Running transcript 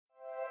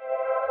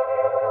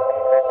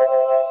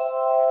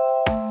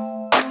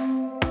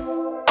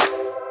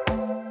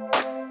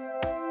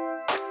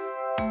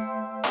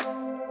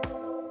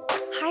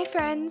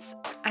friends.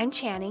 I'm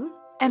Channing.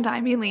 And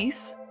I'm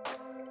Elise.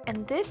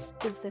 And this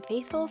is the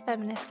Faithful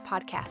Feminists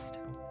Podcast.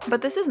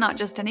 But this is not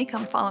just any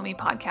Come Follow Me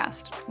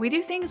podcast. We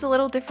do things a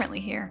little differently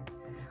here.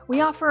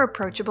 We offer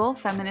approachable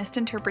feminist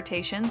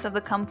interpretations of the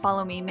Come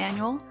Follow Me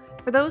manual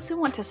for those who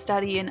want to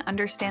study and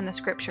understand the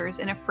scriptures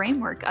in a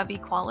framework of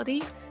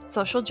equality,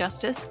 social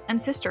justice,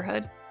 and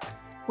sisterhood.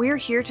 We are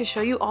here to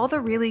show you all the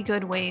really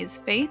good ways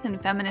faith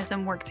and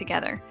feminism work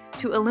together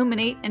to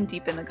illuminate and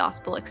deepen the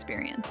gospel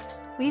experience.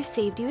 We've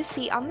saved you a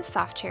seat on the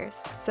soft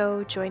chairs,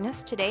 so join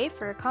us today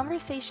for a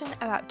conversation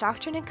about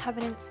Doctrine and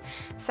Covenants,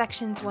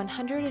 sections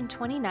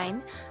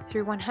 129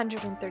 through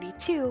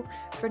 132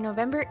 for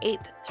November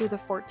 8th through the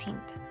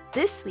 14th.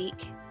 This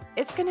week,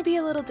 it's going to be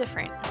a little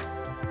different.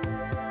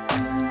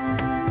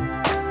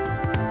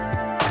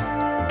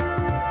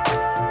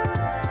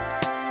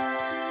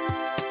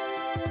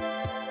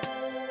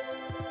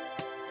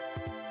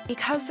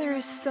 Because there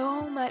is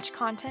so much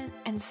content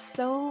and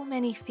so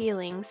many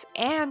feelings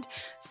and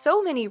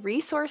so many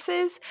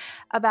resources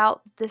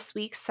about this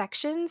week's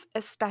sections,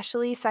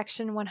 especially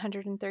section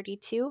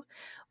 132,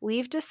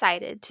 we've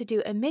decided to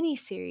do a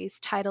mini-series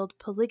titled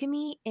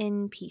Polygamy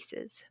in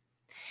Pieces.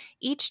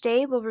 Each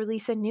day we'll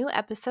release a new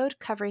episode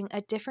covering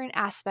a different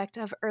aspect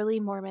of early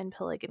Mormon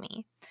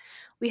polygamy.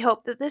 We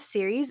hope that this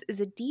series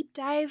is a deep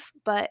dive,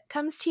 but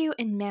comes to you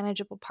in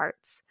manageable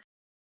parts.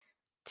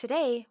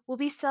 Today, we'll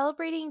be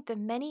celebrating the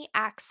many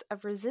acts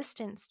of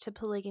resistance to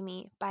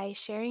polygamy by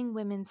sharing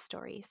women's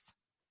stories.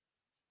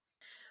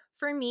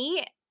 For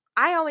me,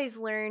 I always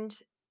learned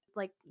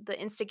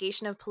the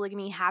instigation of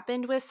polygamy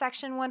happened with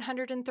section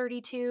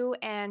 132,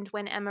 and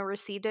when Emma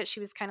received it, she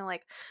was kind of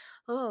like,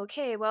 oh,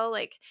 okay, well,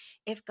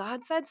 if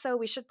God said so,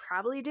 we should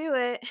probably do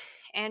it.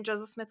 And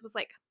Joseph Smith was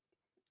like,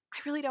 I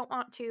really don't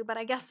want to, but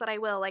I guess that I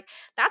will.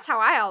 That's how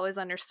I always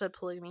understood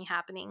polygamy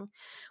happening.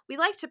 We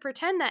like to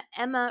pretend that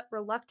Emma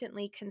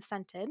reluctantly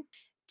consented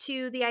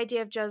to the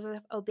idea of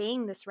Joseph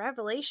obeying this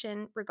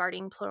revelation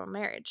regarding plural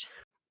marriage.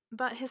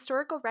 But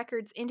historical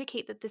records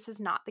indicate that this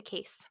is not the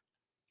case.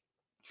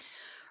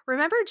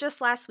 Remember just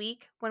last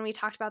week when we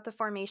talked about the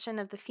formation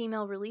of the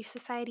Female Relief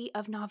Society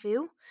of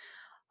Nauvoo?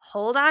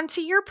 Hold on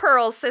to your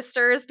pearls,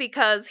 sisters,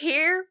 because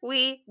here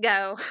we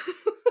go.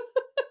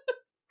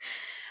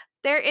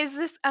 There is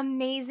this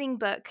amazing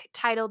book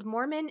titled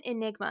Mormon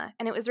Enigma,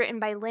 and it was written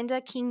by Linda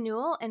King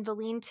Newell and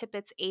Valine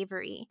Tippett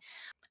Avery.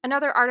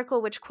 Another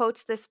article which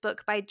quotes this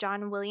book by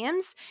John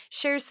Williams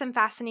shares some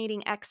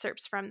fascinating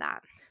excerpts from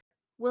that.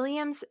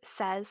 Williams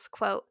says,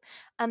 quote,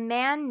 a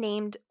man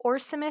named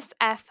Orsimus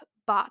F.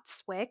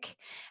 Botswick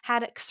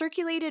had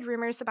circulated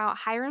rumors about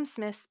Hiram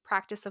Smith's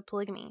practice of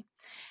polygamy.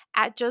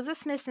 At Joseph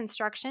Smith's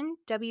instruction,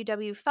 W.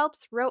 W.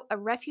 Phelps wrote a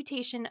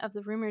refutation of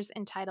the rumors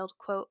entitled,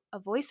 quote, A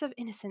Voice of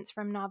Innocence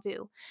from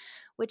Nauvoo,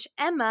 which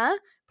Emma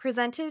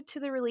presented to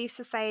the Relief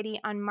Society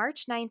on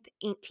March 9th,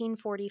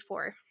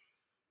 1844.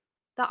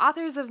 The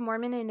authors of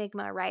Mormon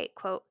Enigma write,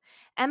 quote,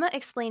 Emma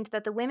explained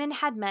that the women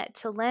had met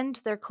to lend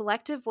their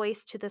collective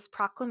voice to this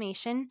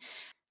proclamation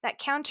that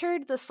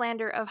countered the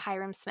slander of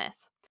Hiram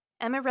Smith.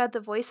 Emma read The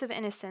Voice of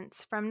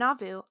Innocence from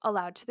Nauvoo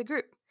aloud to the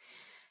group.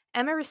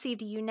 Emma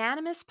received a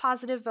unanimous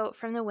positive vote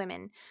from the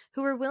women,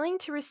 who were willing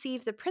to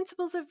receive the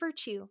principles of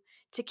virtue,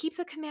 to keep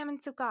the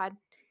commandments of God,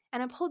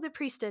 and uphold the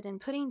priesthood in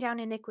putting down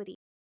iniquity.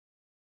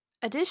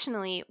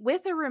 Additionally,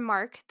 with a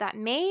remark that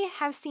may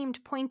have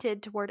seemed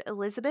pointed toward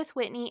Elizabeth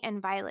Whitney and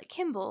Violet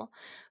Kimball,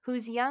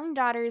 whose young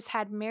daughters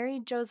had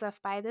married Joseph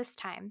by this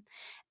time,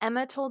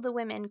 Emma told the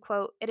women,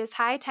 quote, It is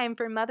high time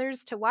for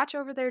mothers to watch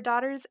over their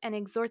daughters and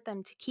exhort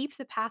them to keep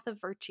the path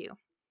of virtue.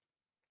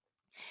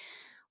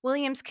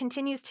 Williams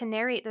continues to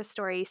narrate this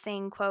story,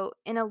 saying, quote,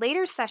 In a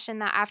later session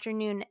that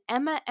afternoon,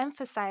 Emma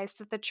emphasized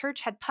that the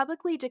church had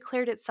publicly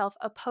declared itself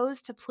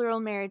opposed to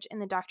plural marriage in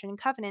the Doctrine and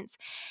Covenants,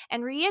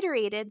 and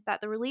reiterated that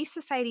the Relief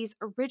Society's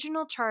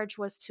original charge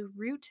was to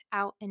root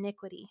out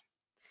iniquity.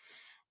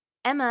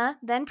 Emma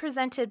then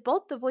presented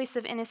both the Voice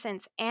of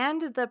Innocence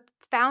and the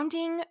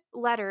founding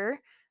letter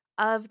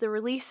of the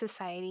Relief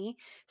Society,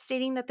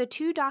 stating that the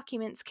two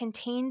documents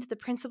contained the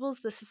principles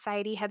the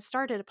society had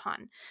started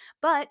upon,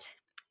 but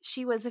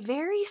she was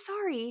very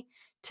sorry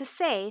to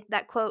say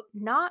that, quote,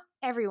 not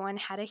everyone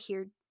had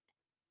adhered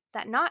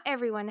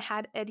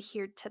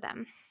to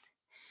them.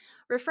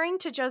 Referring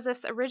to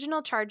Joseph's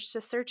original charge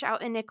to search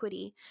out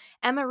iniquity,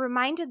 Emma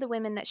reminded the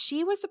women that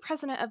she was the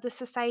president of the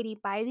society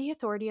by the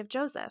authority of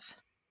Joseph.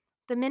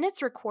 The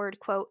minutes record,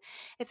 quote,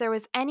 if there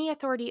was any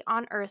authority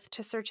on earth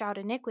to search out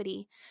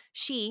iniquity,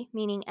 she,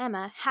 meaning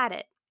Emma, had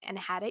it, and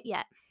had it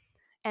yet,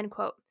 end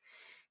quote.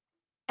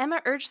 Emma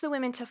urged the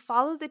women to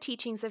follow the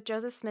teachings of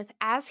Joseph Smith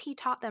as he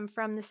taught them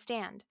from the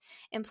stand,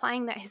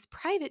 implying that his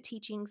private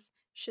teachings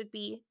should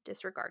be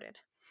disregarded.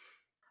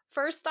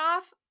 First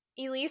off,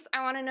 Elise,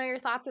 I want to know your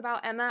thoughts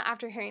about Emma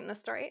after hearing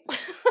this story.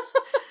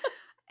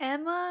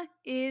 Emma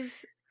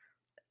is,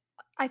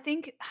 I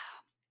think,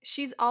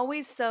 she's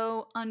always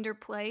so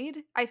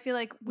underplayed. I feel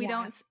like we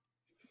don't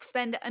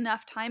spend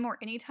enough time or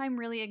any time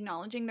really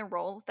acknowledging the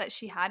role that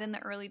she had in the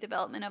early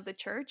development of the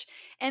church.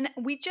 And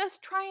we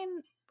just try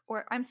and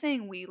or I'm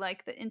saying we,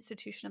 like the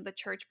institution of the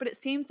church, but it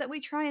seems that we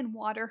try and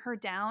water her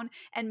down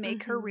and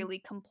make her Mhm. really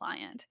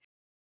compliant.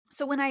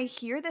 So when I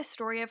hear this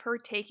story of her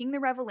taking the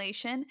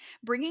revelation,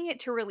 bringing it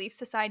to Relief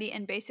Society,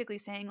 and basically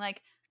saying,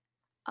 like,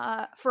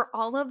 for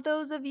all of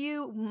those of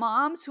you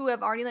moms who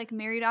have already like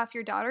married off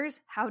your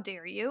daughters, how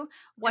dare you? And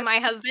What's my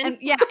husband? and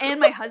yeah, and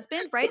my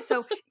husband, right?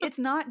 So it's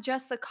not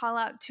just the call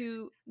out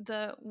to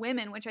the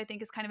women, which I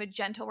think is kind of a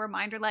gentle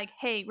reminder, like,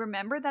 hey,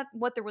 remember that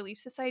what the Relief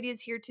Society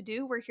is here to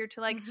do. We're here to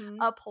like Mhm.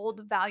 uphold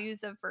the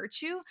values of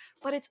virtue,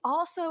 but it's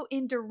also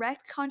in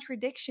direct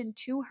contradiction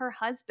to her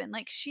husband.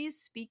 Like she's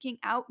speaking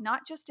out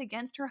not just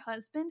against her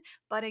husband,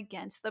 but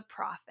against the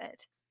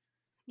prophet.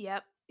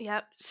 Yep,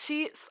 yep.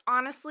 She's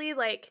honestly,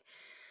 like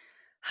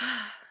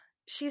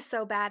she's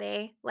so bad,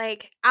 eh?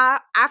 Like,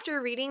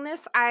 after reading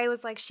this, I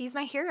was like, "She's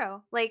my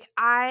hero." Like,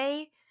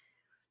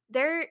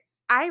 there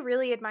I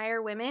really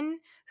admire women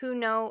who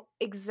know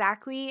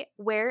exactly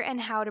where and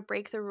how to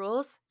break the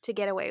rules to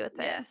get away with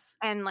it. Yes.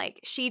 And, like,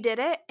 she did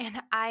it, and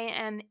I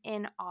am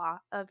in awe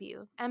of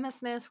you. Emma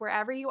Smith,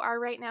 wherever you are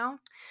right now,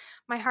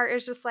 my heart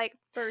is just like,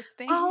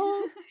 Bursting.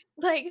 "Oh,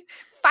 like,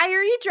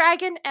 fiery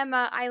dragon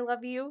Emma, I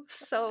love you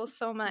so, God.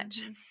 so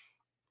much." Mhm.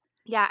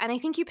 Yeah, and I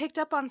think you picked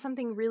up on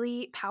something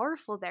really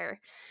powerful there.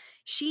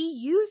 She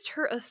used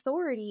her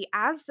authority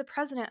as the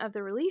president of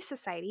the Relief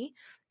Society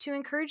to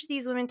encourage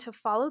these women to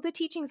follow the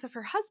teachings of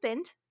her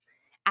husband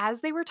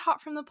as they were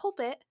taught from the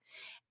pulpit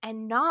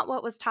and not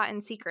what was taught in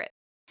secret.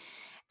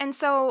 And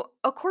so,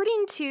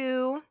 according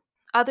to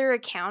other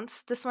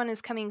accounts, this one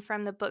is coming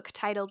from the book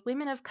titled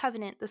Women of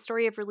Covenant: The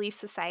Story of Relief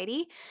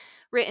Society,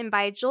 written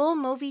by Joel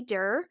Movie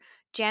Durr,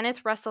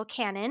 Janeth Russell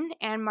Cannon,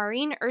 and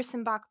Maureen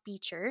Ursenbach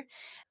Beecher.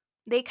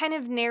 They kind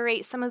of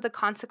narrate some of the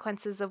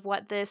consequences of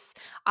what this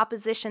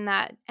opposition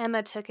that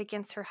Emma took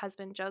against her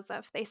husband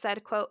Joseph. They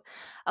said, quote,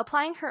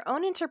 applying her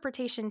own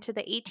interpretation to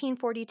the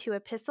 1842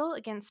 epistle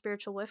against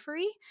spiritual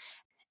wifery,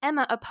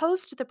 Emma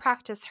opposed the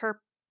practice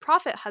her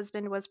prophet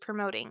husband was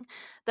promoting,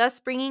 thus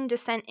bringing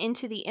dissent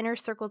into the inner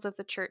circles of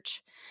the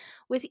church.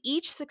 With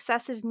each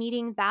successive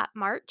meeting that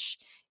March,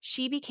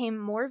 she became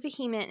more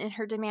vehement in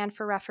her demand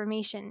for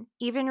reformation,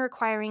 even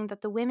requiring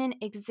that the women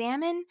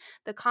examine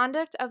the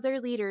conduct of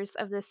their leaders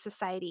of this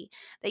society,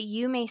 that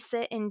you may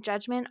sit in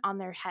judgment on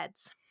their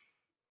heads.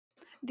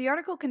 The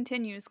article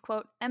continues,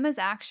 quote, Emma's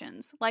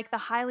actions, like the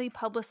highly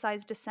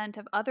publicized dissent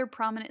of other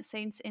prominent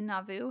saints in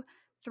Nauvoo,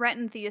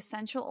 threatened the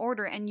essential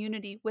order and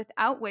unity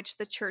without which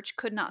the church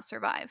could not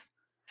survive.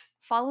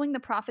 Following the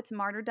prophet's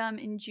martyrdom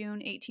in June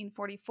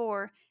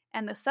 1844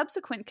 and the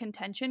subsequent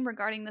contention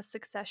regarding the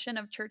succession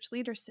of church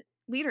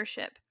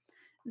leadership,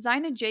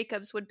 Zina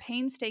Jacobs would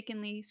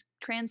painstakingly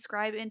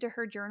transcribe into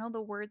her journal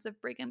the words of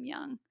Brigham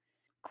Young.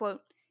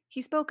 Quote,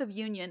 he spoke of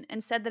union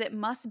and said that it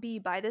must be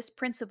by this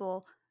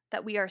principle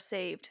that we are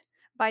saved.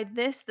 By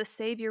this the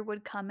Savior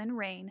would come and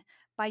reign.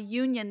 By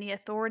union the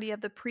authority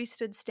of the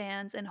priesthood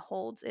stands and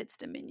holds its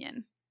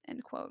dominion.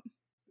 End quote.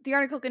 The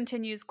article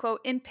continues,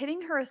 quote, in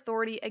pitting her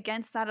authority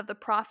against that of the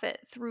prophet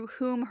through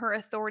whom her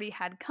authority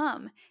had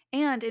come,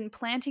 and in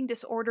planting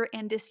disorder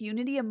and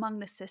disunity among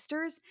the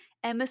sisters,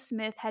 Emma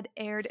Smith had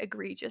erred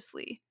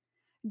egregiously.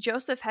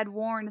 Joseph had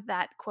warned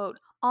that, quote,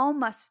 all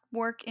must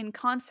work in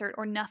concert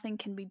or nothing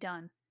can be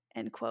done,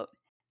 end quote.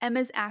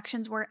 Emma's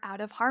actions were out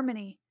of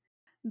harmony.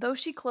 Though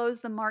she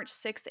closed the March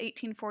 6,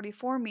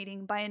 1844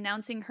 meeting by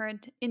announcing her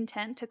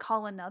intent to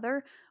call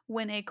another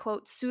when a,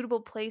 quote, suitable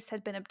place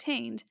had been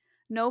obtained,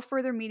 no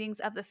further meetings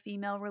of the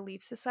Female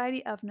Relief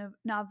Society of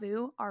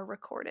Nauvoo are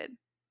recorded.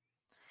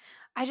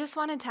 I just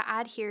wanted to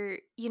add here,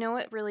 you know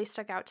what really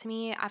stuck out to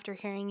me after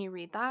hearing you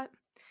read that?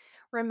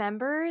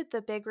 Remember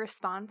the big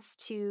response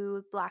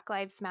to Black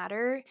Lives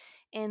Matter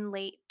in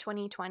late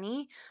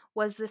 2020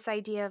 was this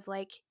idea of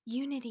like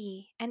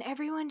unity and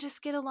everyone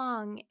just get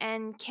along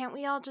and can't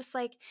we all just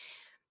like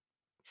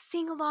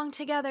sing along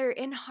together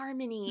in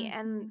harmony,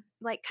 and Mm-hmm.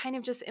 like kind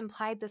of just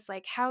implied this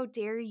like how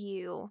dare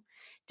you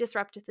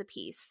disrupt the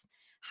peace,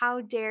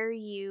 how dare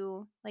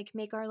you like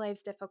make our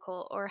lives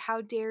difficult, or how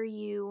dare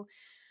you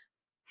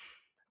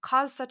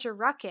cause such a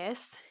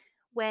ruckus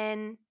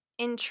when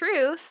in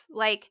truth,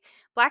 like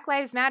Black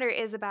Lives Matter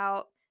is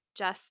about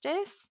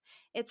justice,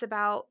 it's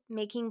about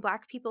making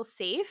Black people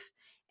safe,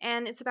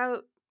 and it's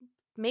about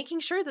making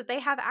sure that they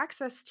have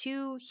access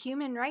to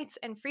human rights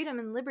and freedom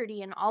and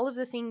liberty and all of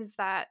the things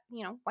that,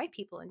 you know, white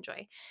people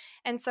enjoy.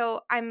 And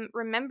so I'm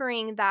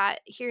remembering that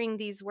hearing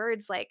these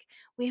words like,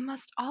 we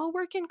must all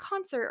work in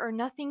concert or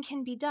nothing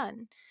can be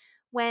done,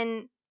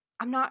 when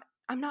I'm not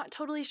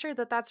totally sure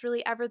that that's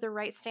really ever the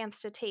right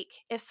stance to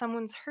take. If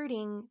someone's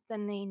hurting,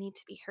 then they need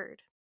to be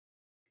heard.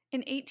 In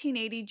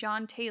 1880,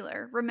 John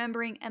Taylor,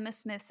 remembering Emma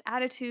Smith's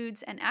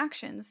attitudes and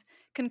actions,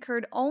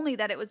 concurred only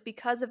that it was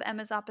because of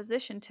Emma's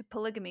opposition to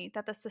polygamy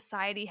that the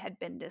society had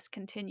been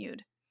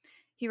discontinued.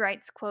 He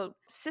writes, quote,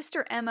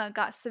 Sister Emma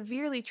got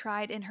severely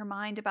tried in her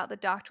mind about the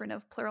doctrine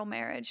of plural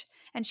marriage,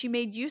 and she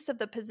made use of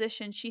the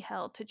position she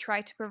held to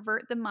try to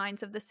pervert the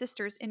minds of the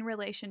sisters in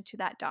relation to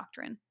that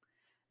doctrine.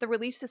 The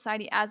Relief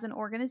Society as an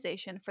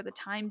organization for the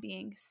time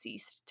being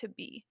ceased to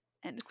be.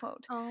 end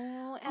quote.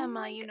 Oh, Oh Emma,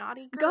 my you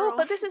naughty go, girl.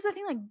 but this is the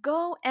thing, like,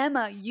 go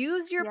Emma,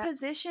 use your Yep.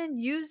 position,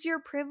 use your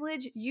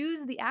privilege,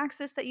 use the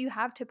access that you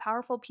have to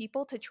powerful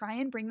people to try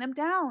and bring them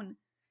down.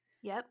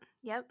 Yep.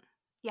 Yep.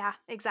 Yeah,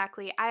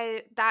 exactly.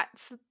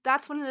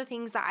 That's one of the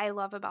things that I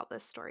love about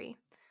this story.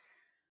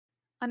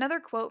 Another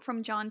quote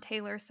from John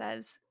Taylor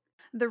says,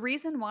 "The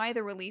reason why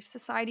the Relief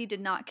Society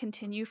did not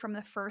continue from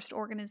the first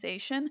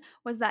organization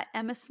was that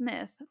Emma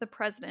Smith, the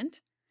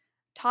president,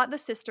 taught the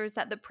sisters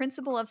that the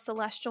principle of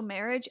celestial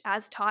marriage,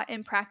 as taught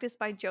and practiced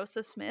by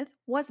Joseph Smith,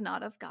 was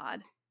not of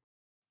God."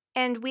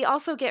 And we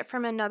also get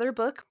from another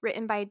book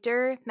written by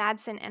Durr,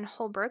 Madsen, and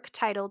Holbrook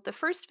titled The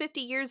First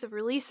 50 Years of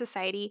Relief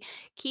Society,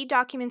 Key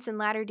Documents in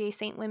Latter-day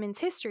Saint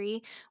Women's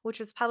History, which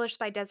was published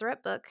by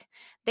Deseret Book.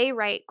 They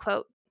write,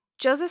 quote,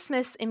 Joseph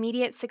Smith's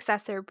immediate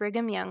successor,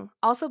 Brigham Young,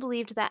 also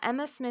believed that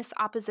Emma Smith's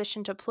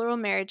opposition to plural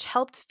marriage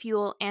helped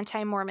fuel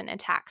anti-Mormon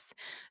attacks.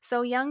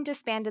 So Young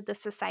disbanded the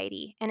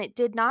society, and it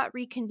did not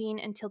reconvene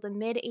until the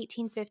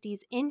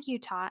mid-1850s in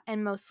Utah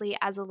and mostly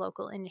as a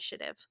local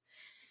initiative.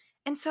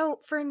 And so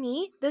for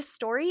me, this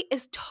story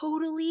is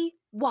totally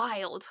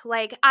wild.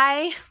 Like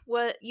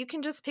you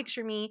can just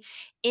picture me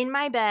in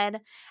my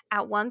bed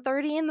at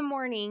 1:30 in the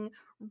morning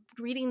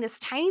reading this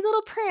tiny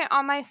little print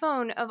on my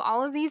phone of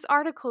all of these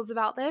articles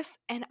about this,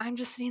 and I'm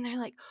just sitting there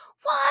like,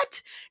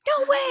 "What?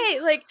 No way!"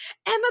 Like,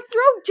 Emma,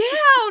 throw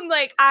down.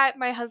 Like,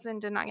 my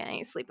husband did not get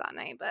any sleep that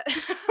night, but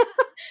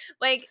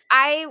like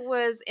I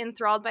was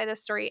enthralled by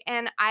this story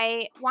and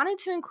I wanted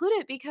to include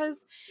it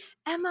because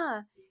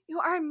Emma, you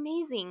are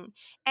amazing.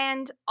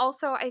 And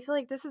also, I feel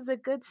like this is a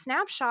good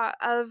snapshot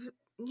of,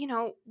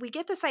 we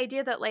get this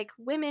idea that like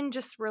women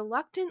just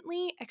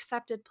reluctantly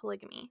accepted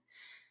polygamy.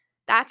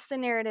 That's the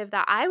narrative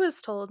that I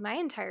was told my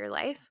entire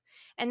life.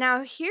 And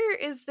now here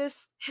is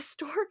this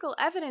historical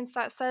evidence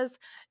that says,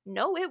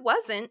 no, it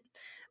wasn't.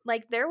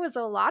 Like there was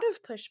a lot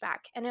of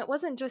pushback and it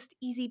wasn't just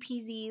easy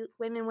peasy,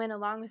 women went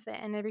along with it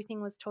and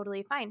everything was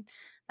totally fine.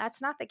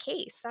 That's not the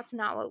case. That's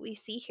not what we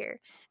see here.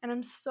 And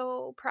I'm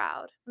so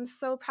proud. I'm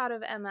so proud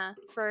of Emma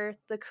for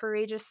the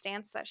courageous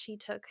stance that she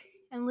took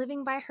and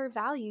living by her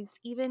values,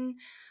 even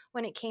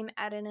when it came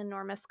at an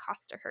enormous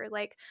cost to her.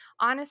 Like,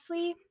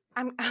 honestly,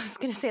 I was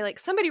going to say, like,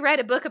 somebody read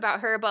a book about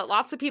her, but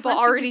lots of people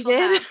Plenty of already people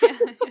did. have.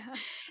 Yeah, yeah.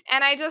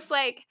 And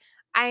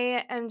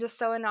I am just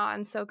so in awe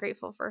and so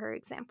grateful for her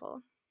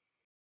example.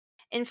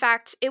 In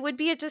fact, it would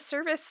be a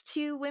disservice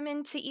to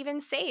women to even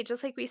say,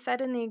 just like we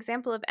said in the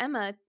example of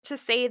Emma, to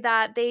say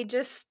that they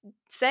just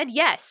said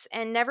yes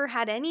and never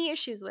had any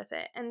issues with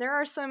it. And there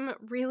are some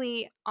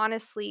really,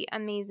 honestly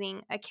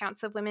amazing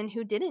accounts of women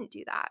who didn't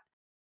do that.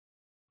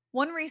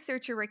 One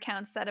researcher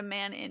recounts that a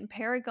man in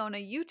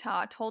Paragona,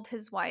 Utah told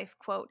his wife,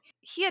 quote,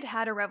 he had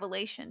had a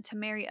revelation to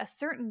marry a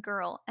certain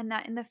girl and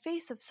that in the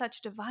face of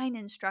such divine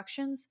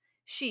instructions,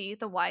 she,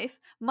 the wife,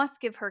 must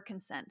give her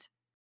consent.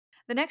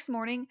 The next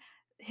morning,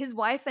 his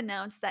wife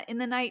announced that in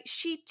the night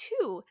she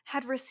too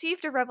had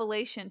received a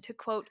revelation to,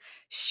 quote,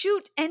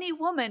 shoot any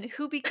woman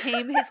who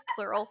became his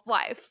plural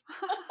wife.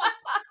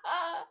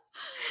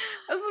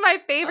 This is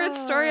my favorite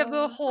story of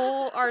the Oh.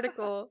 whole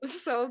article.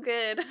 So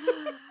good.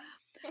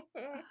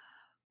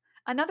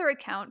 Another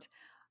account,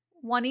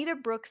 Juanita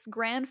Brooks'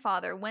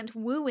 grandfather went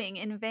wooing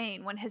in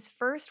vain when his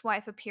first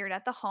wife appeared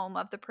at the home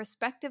of the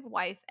prospective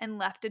wife and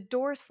left a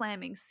door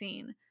slamming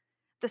scene.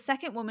 The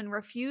second woman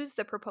refused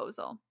the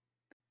proposal.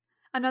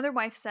 Another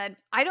wife said,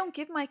 I don't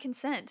give my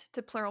consent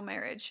to plural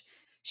marriage.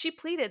 She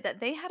pleaded that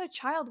they had a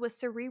child with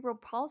cerebral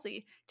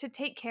palsy to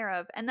take care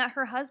of and that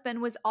her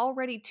husband was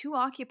already too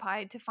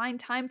occupied to find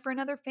time for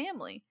another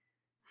family.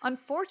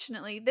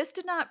 Unfortunately, this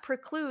did not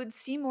preclude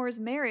Seymour's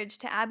marriage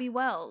to Abby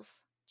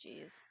Wells.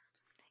 Jeez.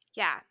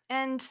 Yeah.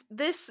 And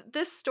this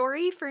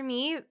story for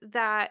me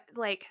that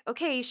like,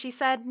 okay, she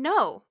said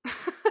no.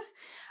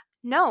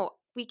 No,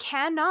 we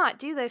cannot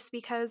do this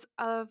because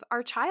of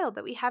our child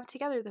that we have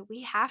together that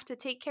we have to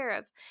take care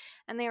of.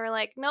 And they were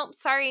like, nope,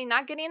 sorry,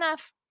 not good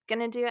enough.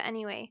 Gonna do it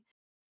anyway.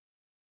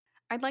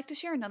 I'd like to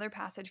share another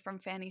passage from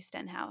Fanny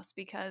Stenhouse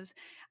because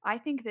I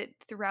think that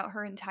throughout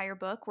her entire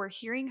book, we're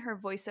hearing her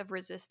voice of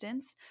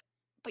resistance,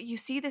 but you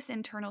see this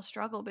internal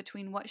struggle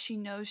between what she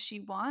knows she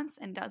wants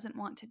and doesn't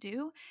want to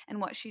do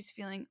and what she's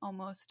feeling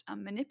almost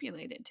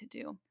manipulated to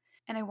do.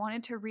 And I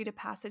wanted to read a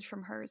passage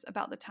from hers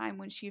about the time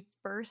when she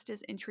first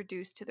is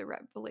introduced to the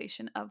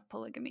revelation of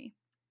polygamy.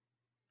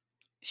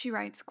 She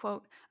writes,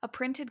 quote, a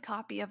printed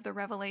copy of the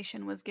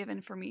revelation was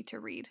given for me to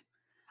read.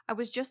 I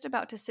was just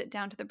about to sit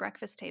down to the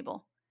breakfast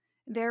table.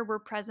 There were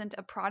present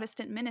a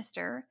Protestant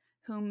minister,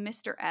 whom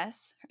Mr.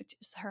 S.,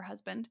 her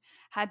husband,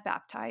 had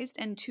baptized,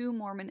 and 2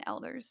 Mormon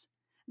elders.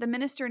 The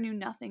minister knew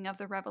nothing of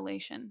the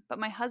revelation, but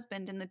my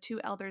husband and the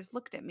 2 elders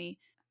looked at me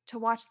to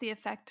watch the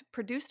effect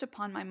produced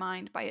upon my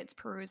mind by its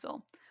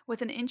perusal,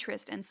 with an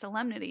interest and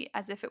solemnity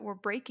as if it were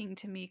breaking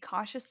to me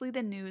cautiously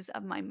the news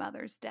of my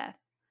mother's death.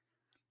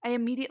 I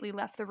immediately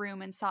left the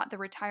room and sought the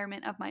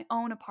retirement of my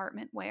own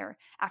apartment where,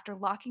 after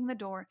locking the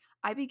door,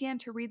 I began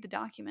to read the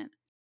document.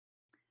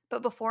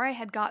 But before I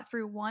had got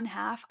through one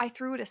half, I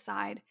threw it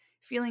aside,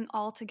 feeling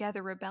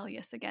altogether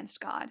rebellious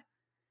against God.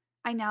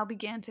 I now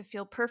began to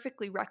feel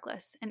perfectly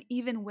reckless and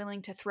even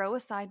willing to throw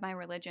aside my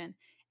religion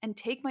and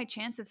take my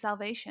chance of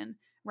salvation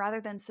rather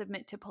than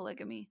submit to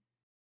polygamy.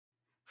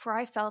 For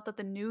I felt that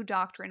the new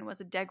doctrine was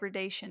a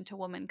degradation to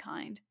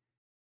womankind.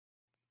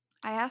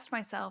 I asked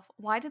myself,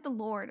 why did the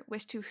Lord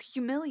wish to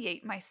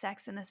humiliate my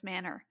sex in this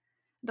manner?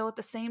 Though at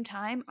the same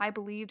time, I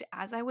believed,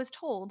 as I was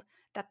told,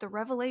 that the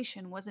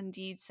revelation was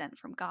indeed sent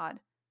from God.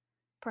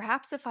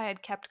 Perhaps if I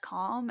had kept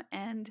calm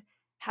and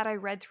had I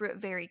read through it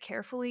very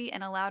carefully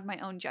and allowed my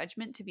own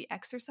judgment to be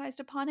exercised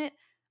upon it,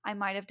 I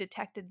might have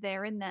detected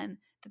there and then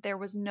that there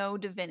was no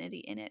divinity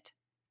in it.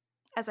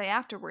 As I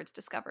afterwards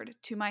discovered,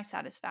 to my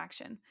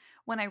satisfaction,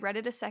 when I read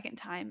it a second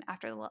time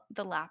after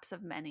the lapse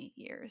of many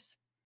years.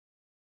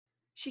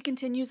 She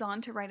continues on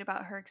to write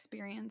about her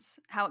experience,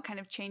 how it kind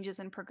of changes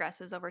and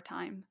progresses over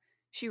time.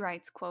 She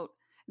writes, quote,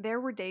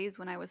 "There were days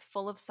when I was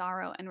full of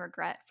sorrow and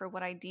regret for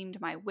what I deemed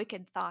my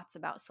wicked thoughts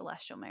about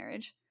celestial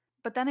marriage.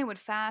 But then I would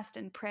fast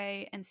and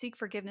pray and seek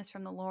forgiveness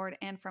from the Lord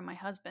and from my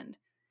husband.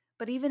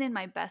 But even in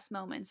my best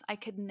moments, I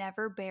could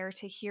never bear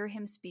to hear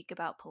him speak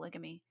about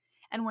polygamy.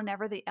 And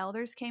whenever the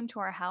elders came to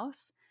our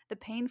house, the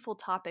painful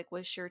topic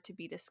was sure to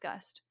be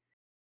discussed.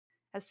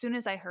 As soon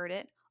as I heard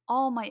it,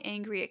 all my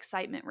angry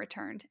excitement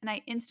returned, and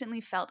I instantly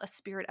felt a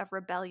spirit of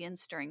rebellion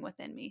stirring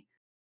within me.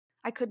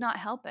 I could not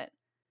help it.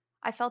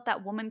 I felt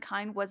that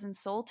womankind was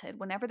insulted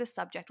whenever the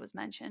subject was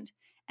mentioned,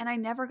 and I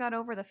never got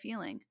over the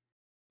feeling.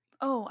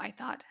 Oh, I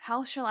thought,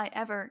 how shall I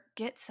ever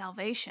get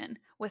salvation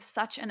with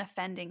such an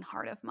offending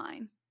heart of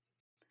mine?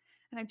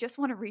 And I just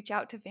want to reach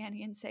out to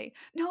Vanny and say,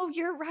 no,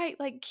 you're right.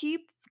 Like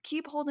keep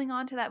holding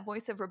on to that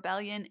voice of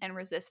rebellion and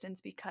resistance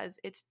because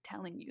it's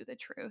telling you the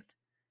truth.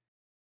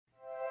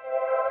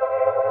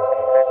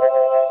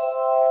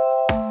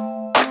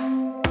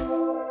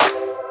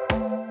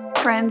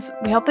 Friends,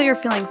 we hope that you're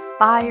feeling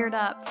fired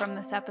up from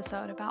this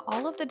episode about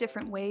all of the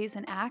different ways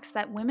and acts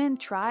that women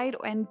tried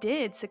and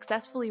did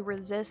successfully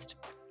resist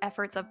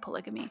efforts of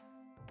polygamy.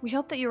 We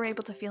hope that you were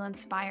able to feel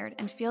inspired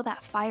and feel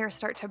that fire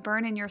start to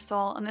burn in your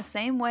soul in the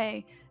same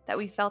way that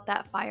we felt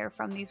that fire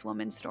from these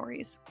women's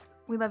stories.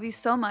 We love you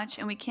so much,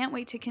 and we can't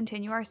wait to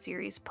continue our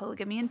series,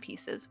 Polygamy in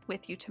Pieces,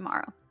 with you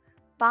tomorrow.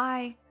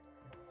 Bye!